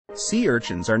Sea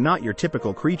urchins are not your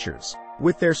typical creatures.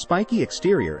 With their spiky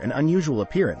exterior and unusual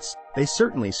appearance, they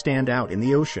certainly stand out in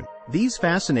the ocean. These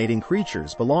fascinating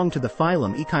creatures belong to the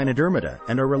phylum Echinodermata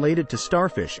and are related to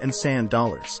starfish and sand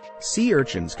dollars. Sea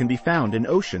urchins can be found in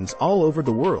oceans all over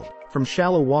the world, from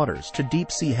shallow waters to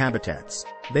deep-sea habitats.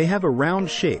 They have a round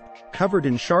shape, covered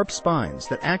in sharp spines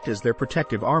that act as their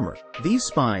protective armor. These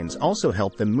spines also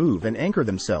help them move and anchor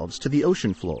themselves to the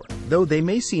ocean floor. Though they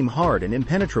may seem hard and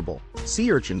impenetrable,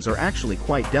 sea urchins are actually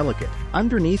quite delicate.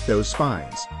 Underneath those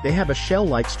spines, they have a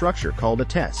shell-like structure called a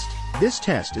test. This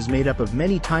test is made up of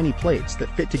many tiny plates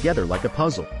that fit together like a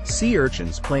puzzle. Sea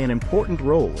urchins play an important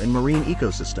role in marine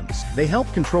ecosystems. They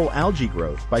help control algae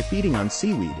growth by feeding on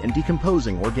seaweed and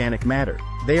decomposing organic matter.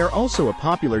 They are also a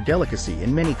popular delicacy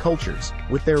in many cultures,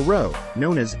 with their roe,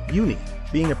 known as uni,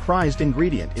 being a prized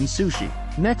ingredient in sushi.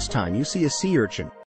 Next time you see a sea urchin,